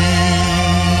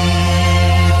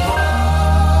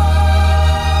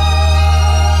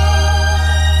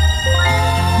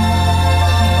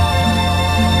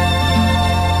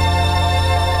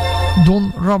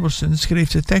 Don Robertson schreef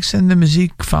de tekst en de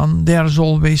muziek van There's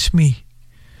Always Me.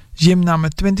 Jim nam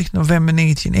het 20 november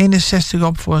 1961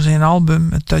 op voor zijn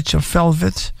album A Touch of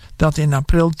Velvet, dat in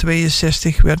april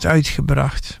 62 werd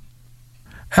uitgebracht.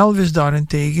 Elvis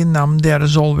daarentegen nam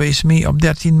There's Always Me op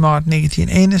 13 maart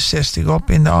 1961 op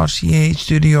in de RCA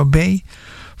Studio B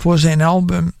voor zijn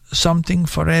album Something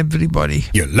for Everybody.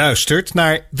 Je luistert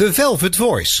naar The Velvet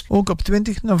Voice. Ook op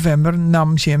 20 november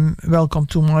nam Jim Welcome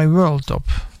to My World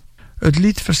op. Het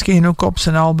lied verscheen ook op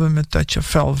zijn album A Touch of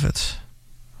Velvet.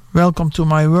 Welcome to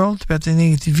My World werd in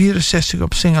 1964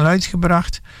 op single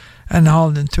uitgebracht en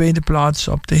haalde een tweede plaats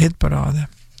op de hitparade.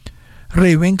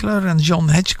 Ray Winkler en John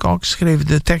Hitchcock schreven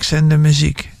de tekst en de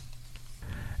muziek.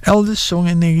 Elvis zong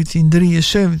in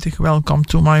 1973 Welcome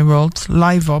to My World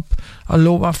live op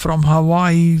Aloha from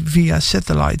Hawaii via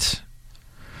satellite.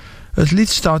 Het lied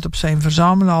staat op zijn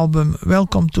verzamelalbum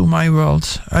Welcome to My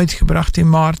World, uitgebracht in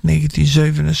maart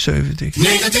 1977.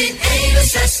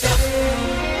 1961.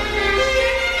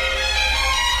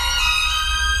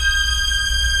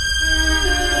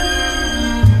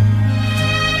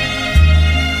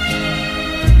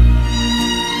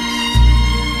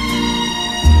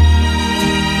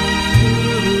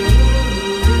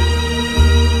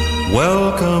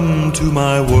 Welcome to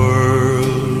my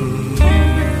world.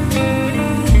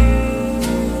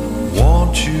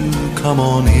 Won't you come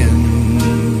on in?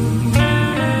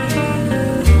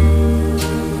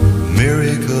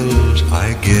 Miracles,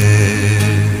 I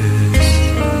guess,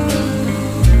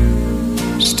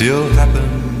 still happen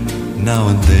now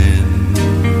and then.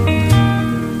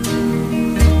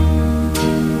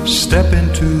 Step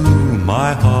into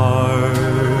my heart.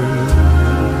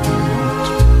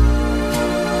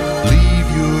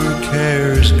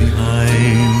 Cares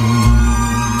behind.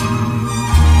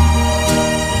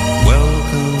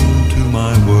 Welcome to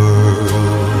my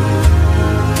world,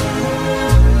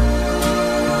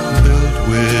 built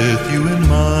with you in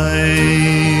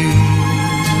mind.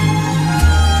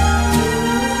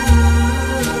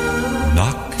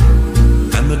 Knock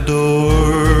and the door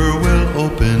will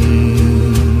open.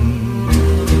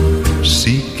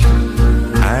 Seek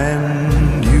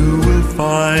and you will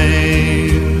find.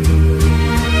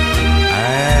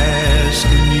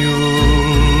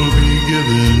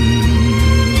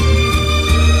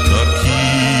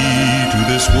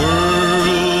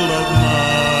 World of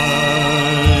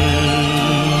mine,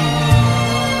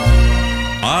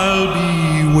 I'll be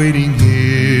waiting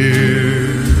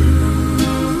here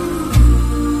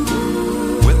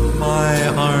with my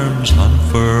arms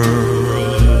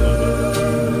unfurled,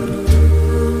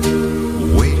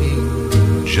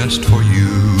 waiting just for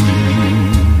you.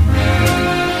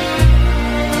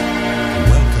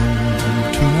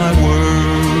 Welcome to my world.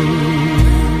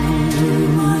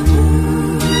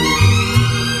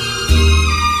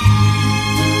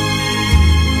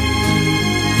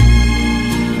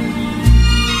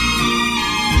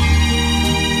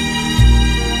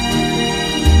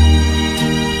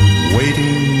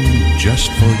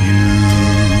 Just for you.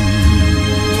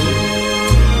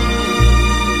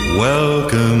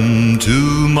 Welcome to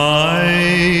my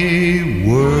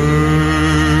world.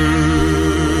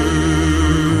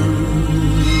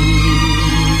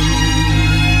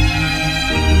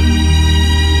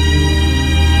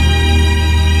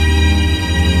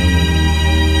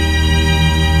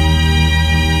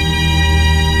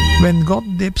 When God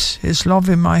Dips His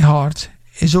Love in My Heart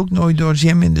is ook nooit door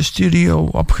Jim in de studio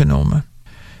opgenomen.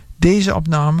 Deze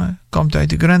opname komt uit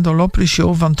de Grand Ole Opry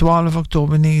Show van 12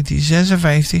 oktober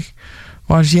 1956,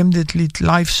 waar Jim dit lied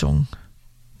live zong.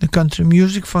 De Country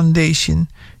Music Foundation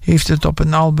heeft het op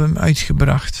een album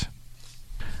uitgebracht.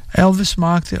 Elvis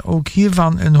maakte ook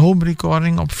hiervan een home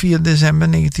recording op 4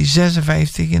 december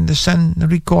 1956 in de Sun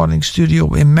Recording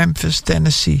Studio in Memphis,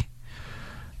 Tennessee.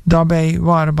 Daarbij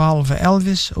waren behalve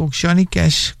Elvis ook Johnny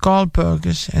Cash, Carl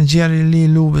Perkins en Jerry Lee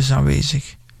Lewis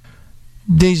aanwezig.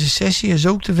 Deze sessie is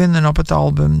ook te vinden op het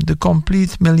album The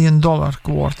Complete $1 Million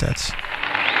Quartet.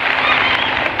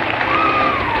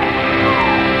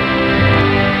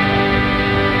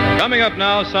 Coming up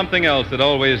now, something else that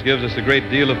always gives us a great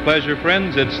deal of pleasure,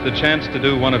 friends. It's the chance to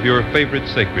do one of your favorite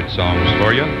sacred songs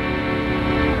for you.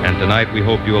 And tonight we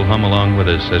hope you'll hum along with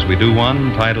us as we do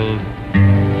one titled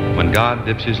When God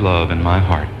Dips His Love in My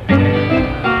Heart.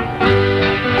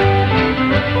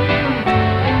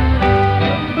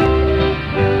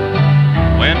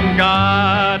 When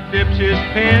God dips His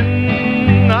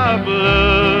pen of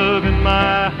love in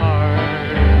my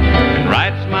heart and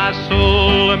writes my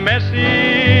soul a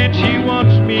message He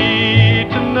wants me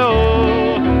to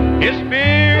know, His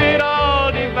Spirit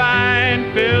all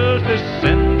divine fills this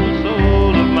sinful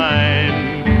soul of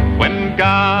mine. When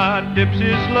God dips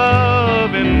His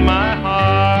love in my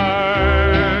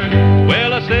heart,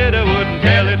 well, I said I wouldn't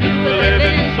tell it to a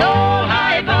living soul.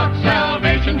 I bought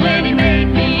salvation when He made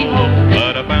me whole,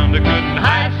 but I found I couldn't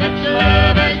hide such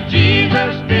love as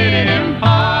Jesus did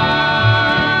impart.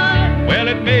 Well,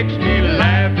 it makes me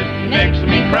laugh, it makes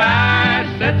me cry,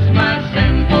 sets my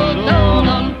sinful soul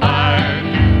on fire.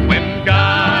 When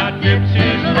God dips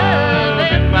His love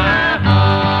in my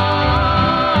heart.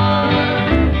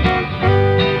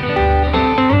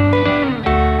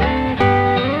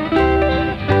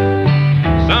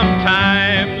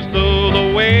 Sometimes, though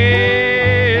the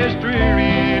way is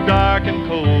dreary, dark and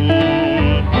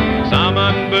cold, some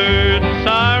unburdened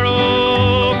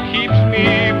sorrow keeps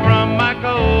me from my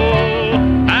goal.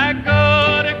 I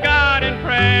go to God in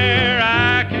prayer,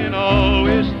 I can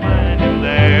always find Him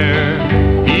there.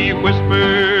 He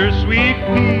whispers sweet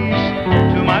peace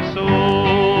to my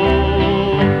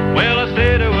soul. Well, I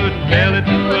said I wouldn't tell it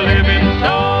to a living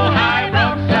soul. I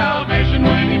brought salvation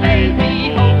when He made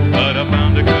me whole, but I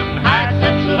found I couldn't hide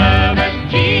such love as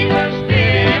Jesus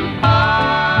did impart.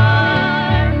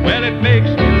 Well, it makes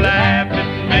me laugh, it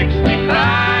makes me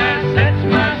cry, sets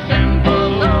my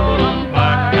sinful soul on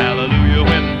fire. Hallelujah,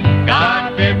 when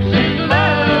God dips His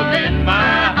love in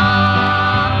my heart.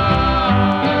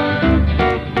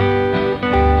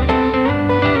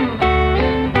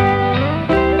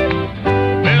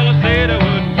 Well, I said I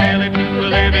wouldn't tell it to a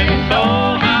living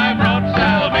soul. I brought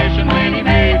salvation when He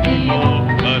made me whole,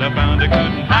 but I found I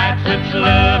couldn't hide such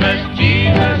love as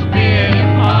Jesus did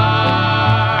impart.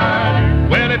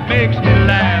 Well, it makes me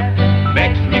laugh,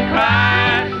 makes me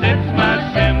cry, sets my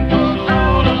sinful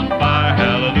soul on fire.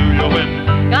 Hallelujah, when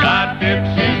God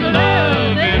dips His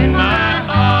love in my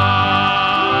heart.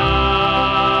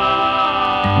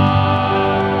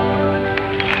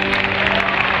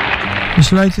 We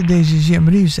sluiten deze Jim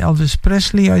Reeves Elvis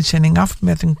Presley uitzending af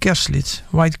met een kerstlied,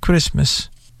 White Christmas.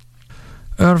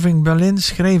 Irving Berlin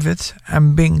schreef het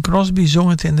en Bing Crosby zong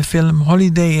het in de film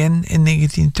Holiday Inn in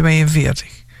 1942.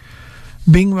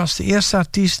 Bing was de eerste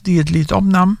artiest die het lied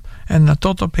opnam en er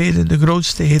tot op heden de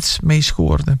grootste hits mee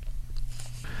scoorde.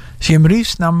 Jim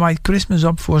Reeves nam White Christmas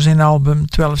op voor zijn album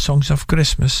 12 Songs of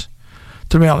Christmas,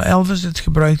 terwijl Elvis het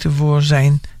gebruikte voor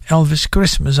zijn Elvis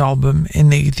Christmas album in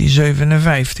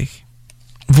 1957.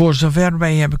 Voor zover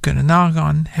wij hebben kunnen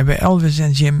nagaan, hebben Elvis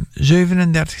en Jim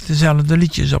 37 dezelfde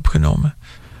liedjes opgenomen.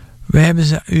 We hebben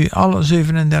ze u alle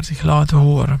 37 laten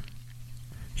horen.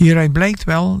 Hieruit blijkt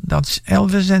wel dat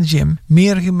Elvis en Jim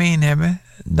meer gemeen hebben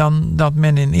dan dat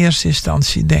men in eerste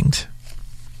instantie denkt.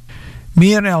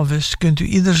 Meer Elvis kunt u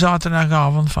ieder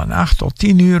zaterdagavond van 8 tot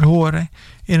 10 uur horen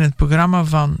in het programma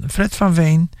van Fred van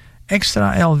Veen,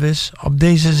 Extra Elvis, op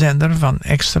deze zender van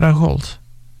Extra Gold.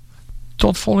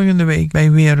 Tot volgende week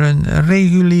bij weer een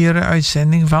reguliere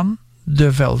uitzending van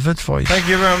The Velvet Voice. Thank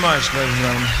you very much, ladies and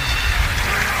gentlemen.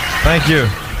 Thank you.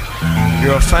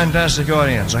 You're a fantastic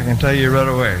audience, I can tell you right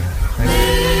away. Thank you.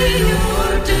 May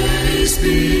your days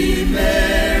be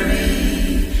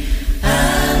merry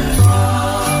and bright.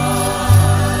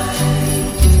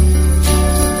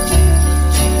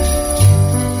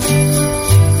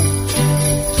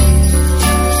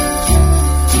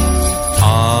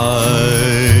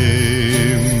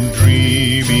 I'm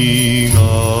dreaming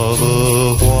of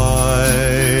a white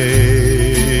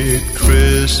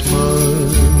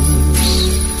Christmas,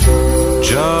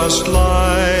 just just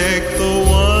like the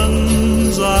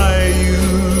ones I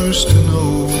used to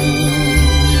know,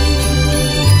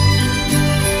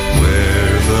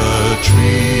 where the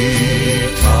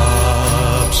treetops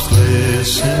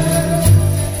glisten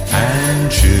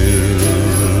and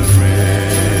children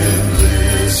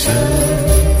listen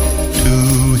to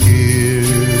hear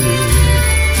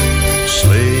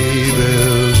sleigh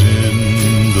bells in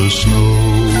the snow.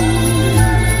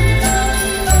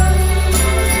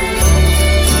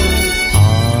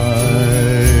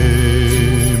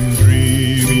 I'm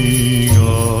dreaming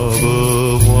of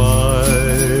a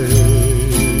white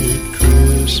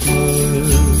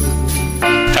Christmas.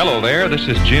 Hello there, this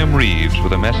is Jim Reeves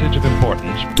with a message of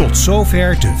importance. Tot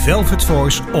zover de Velvet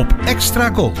Voice op Extra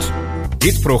Gold.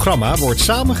 Dit programma wordt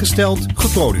samengesteld,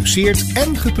 geproduceerd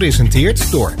en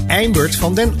gepresenteerd door Eimert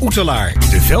van den Oetelaar.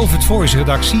 De Velvet Voice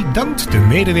redactie dankt de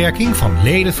medewerking van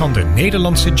leden van de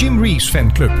Nederlandse Jim Reeves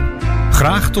fanclub.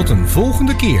 Graag tot een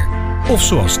volgende keer. Of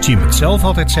zoals Jim het zelf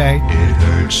altijd zei: It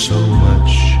hurts so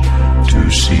much to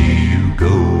see you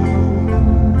go.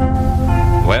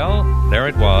 Well, there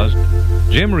it was.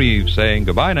 Jim Reeves saying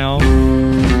goodbye now.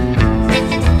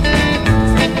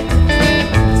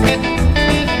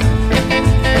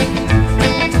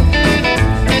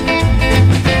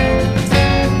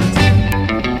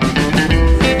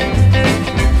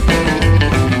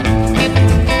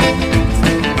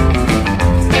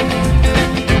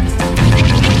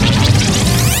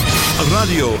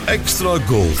 Radio Extra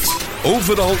Gold.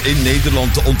 Overal in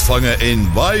Nederland te ontvangen in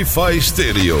wifi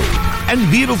stereo. En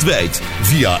wereldwijd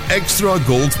via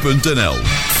extragold.nl.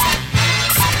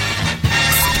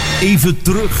 Even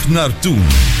terug naar toen.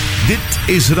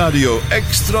 Dit is Radio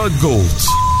Extra Gold.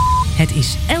 Het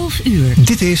is 11 uur.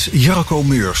 Dit is Jarko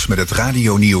Meurs met het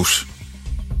Radio Nieuws.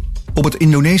 Op het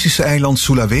Indonesische eiland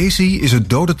Sulawesi is het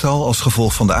dodental als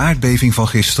gevolg van de aardbeving van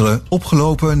gisteren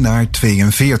opgelopen naar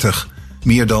 42.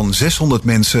 Meer dan 600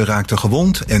 mensen raakten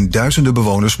gewond en duizenden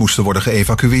bewoners moesten worden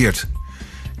geëvacueerd.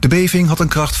 De beving had een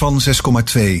kracht van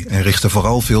 6,2 en richtte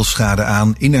vooral veel schade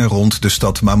aan in en rond de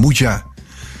stad Mamuja.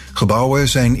 Gebouwen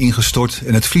zijn ingestort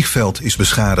en het vliegveld is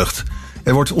beschadigd.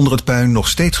 Er wordt onder het puin nog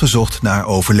steeds gezocht naar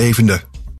overlevenden.